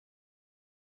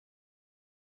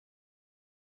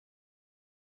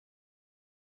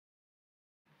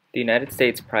The United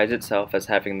States prides itself as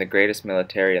having the greatest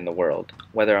military in the world.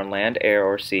 Whether on land, air,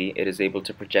 or sea, it is able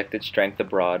to project its strength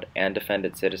abroad and defend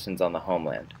its citizens on the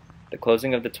homeland. The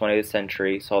closing of the 20th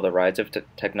century saw the rise of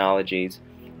technologies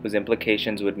whose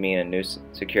implications would mean a new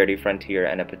security frontier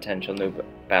and a potential new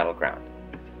battleground.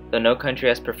 Though no country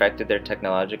has perfected their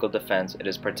technological defense, it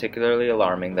is particularly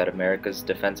alarming that America's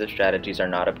defensive strategies are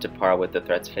not up to par with the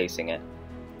threats facing it.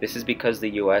 This is because the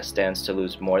U.S. stands to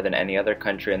lose more than any other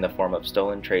country in the form of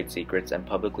stolen trade secrets and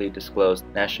publicly disclosed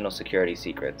national security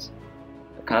secrets.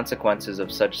 The consequences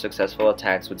of such successful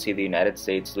attacks would see the United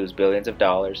States lose billions of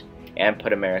dollars and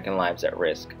put American lives at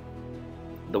risk.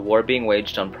 The war being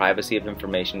waged on privacy of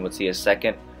information would see a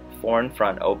second foreign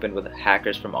front opened with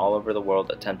hackers from all over the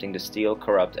world attempting to steal,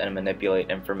 corrupt, and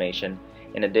manipulate information,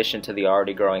 in addition to the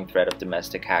already growing threat of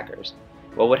domestic hackers.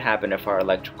 What would happen if our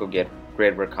electrical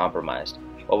grid were compromised?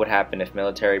 What would happen if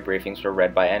military briefings were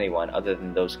read by anyone other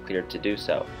than those cleared to do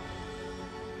so?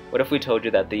 What if we told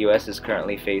you that the U.S. is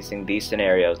currently facing these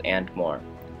scenarios and more?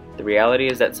 The reality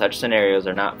is that such scenarios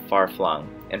are not far-flung.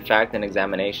 In fact, an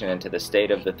examination into the state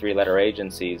of the three-letter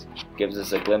agencies gives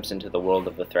us a glimpse into the world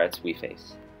of the threats we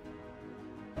face.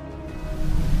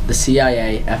 The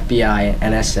CIA, FBI,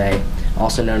 and NSA,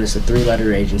 also known as the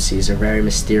three-letter agencies, are very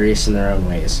mysterious in their own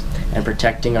ways, and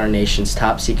protecting our nation's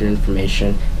top-secret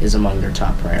information is among their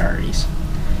top priorities.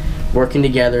 Working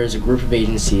together as a group of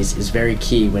agencies is very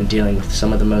key when dealing with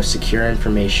some of the most secure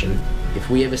information. If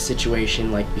we have a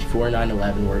situation like before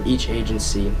 9/11 where each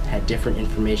agency had different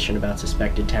information about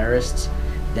suspected terrorists,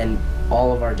 then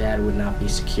all of our data would not be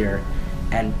secure.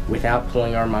 And without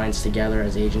pulling our minds together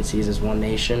as agencies as one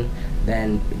nation,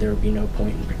 then there would be no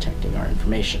point in protecting our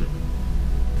information.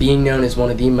 Being known as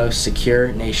one of the most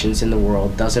secure nations in the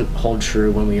world doesn't hold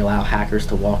true when we allow hackers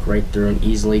to walk right through and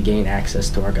easily gain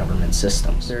access to our government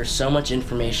systems. There's so much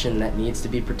information that needs to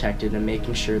be protected, and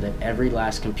making sure that every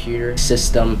last computer,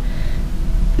 system,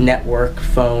 network,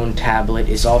 phone, tablet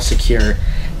is all secure.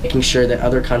 Making sure that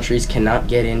other countries cannot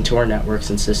get into our networks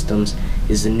and systems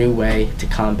is the new way to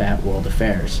combat world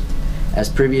affairs. As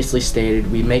previously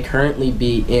stated, we may currently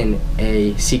be in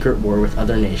a secret war with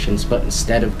other nations, but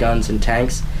instead of guns and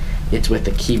tanks, it's with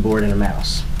a keyboard and a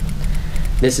mouse.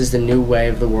 This is the new way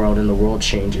of the world, and the world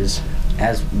changes.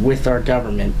 As with our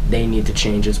government, they need to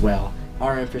change as well.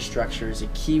 Our infrastructure is a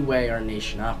key way our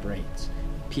nation operates.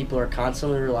 People are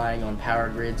constantly relying on power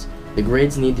grids. The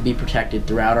grids need to be protected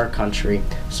throughout our country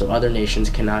so other nations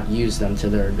cannot use them to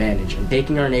their advantage. And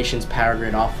taking our nation's power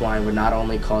grid offline would not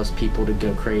only cause people to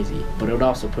go crazy, but it would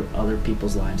also put other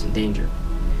people's lives in danger.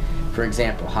 For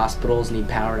example, hospitals need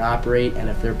power to operate, and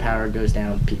if their power goes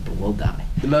down, people will die.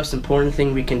 The most important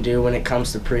thing we can do when it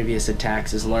comes to previous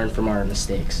attacks is learn from our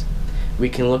mistakes. We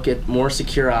can look at more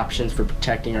secure options for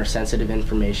protecting our sensitive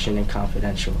information and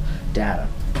confidential data.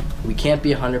 We can't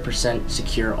be 100%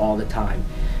 secure all the time,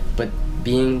 but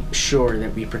being sure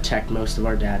that we protect most of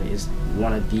our data is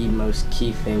one of the most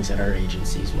key things that our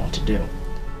agencies want to do.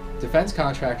 Defense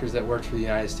contractors that worked for the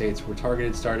United States were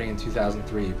targeted starting in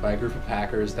 2003 by a group of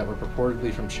hackers that were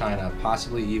purportedly from China,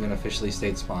 possibly even officially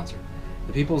state-sponsored.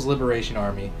 The People's Liberation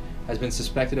Army has been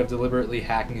suspected of deliberately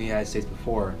hacking the United States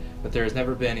before, but there has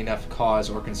never been enough cause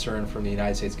or concern from the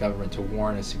United States government to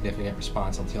warrant a significant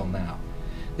response until now.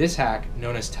 This hack,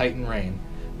 known as Titan Rain,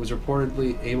 was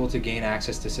reportedly able to gain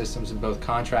access to systems of both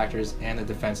contractors and the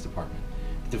Defense Department.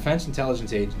 The Defense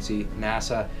Intelligence Agency,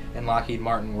 NASA, and Lockheed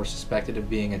Martin were suspected of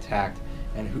being attacked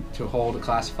and to hold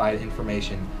classified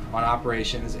information on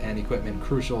operations and equipment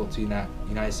crucial to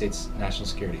United States national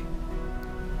security.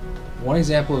 One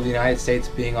example of the United States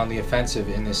being on the offensive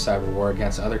in this cyber war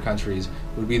against other countries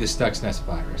would be the Stuxnet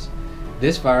virus.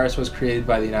 This virus was created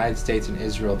by the United States and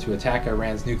Israel to attack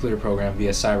Iran's nuclear program via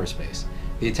cyberspace.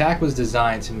 The attack was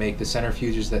designed to make the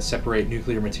centrifuges that separate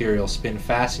nuclear material spin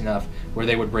fast enough where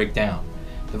they would break down.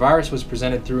 The virus was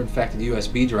presented through infected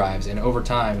USB drives and over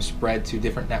time spread to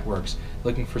different networks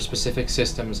looking for specific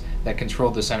systems that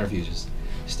controlled the centrifuges.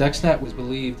 Stuxnet was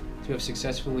believed to have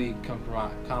successfully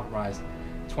compromised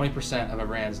 20% of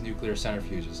Iran's nuclear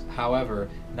centrifuges. However,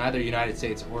 neither the United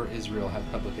States or Israel have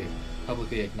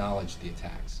publicly acknowledged the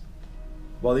attacks.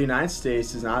 While the United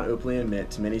States does not openly admit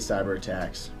to many cyber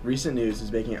attacks, recent news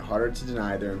is making it harder to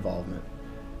deny their involvement.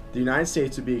 The United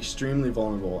States would be extremely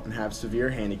vulnerable and have severe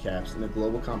handicaps in the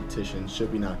global competition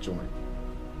should we not join.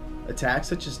 Attacks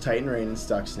such as Titan Rain and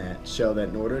Stuxnet show that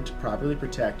in order to properly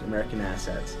protect American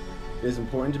assets, it is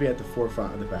important to be at the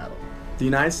forefront of the battle. The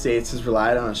United States has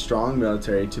relied on a strong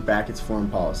military to back its foreign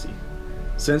policy.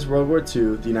 Since World War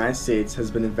II, the United States has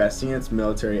been investing in its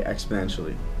military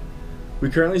exponentially. We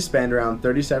currently spend around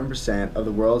 37% of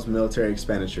the world's military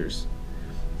expenditures.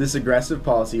 This aggressive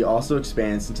policy also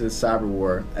expands into the cyber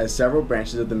war, as several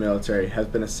branches of the military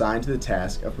have been assigned to the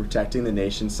task of protecting the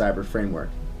nation's cyber framework.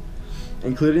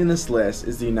 Included in this list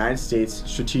is the United States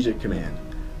Strategic Command,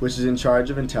 which is in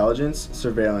charge of intelligence,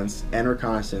 surveillance, and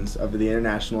reconnaissance of the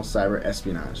international cyber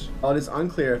espionage. While it is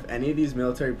unclear if any of these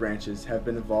military branches have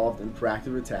been involved in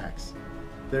proactive attacks,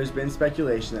 there has been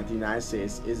speculation that the United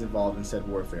States is involved in said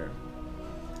warfare.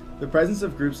 The presence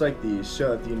of groups like these show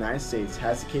that the United States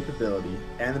has the capability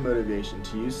and the motivation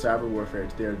to use cyber warfare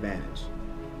to their advantage.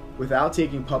 Without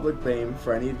taking public blame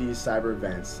for any of these cyber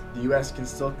events, the U.S. can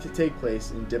still take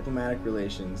place in diplomatic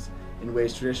relations in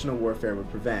ways traditional warfare would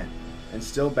prevent, and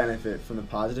still benefit from the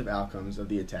positive outcomes of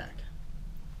the attack.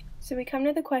 So we come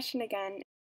to the question again.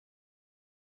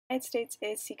 The United States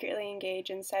is secretly engaged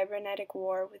in cybernetic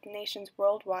war with nations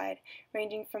worldwide,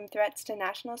 ranging from threats to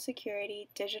national security,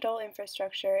 digital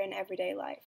infrastructure, and everyday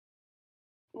life.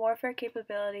 Warfare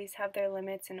capabilities have their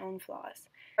limits and own flaws.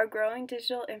 Our growing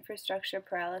digital infrastructure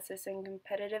paralysis and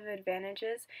competitive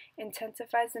advantages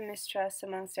intensifies the mistrust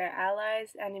amongst our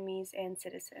allies, enemies, and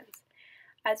citizens.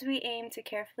 As we aim to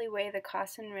carefully weigh the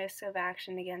costs and risks of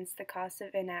action against the costs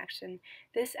of inaction,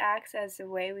 this acts as the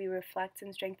way we reflect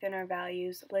and strengthen our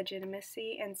values,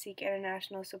 legitimacy, and seek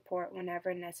international support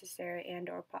whenever necessary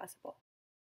and/or possible.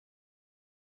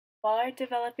 While our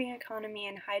developing economy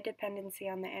and high dependency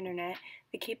on the internet,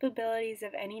 the capabilities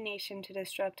of any nation to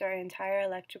disrupt our entire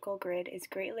electrical grid is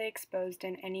greatly exposed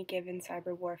in any given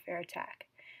cyber warfare attack.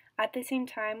 At the same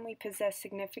time, we possess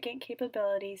significant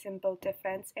capabilities in both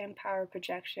defense and power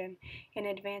projection in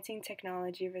advancing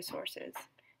technology resources.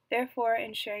 Therefore,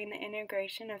 ensuring the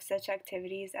integration of such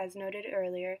activities, as noted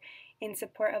earlier, in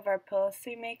support of our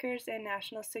policymakers and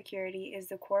national security is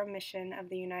the core mission of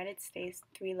the United States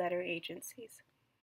three-letter agencies.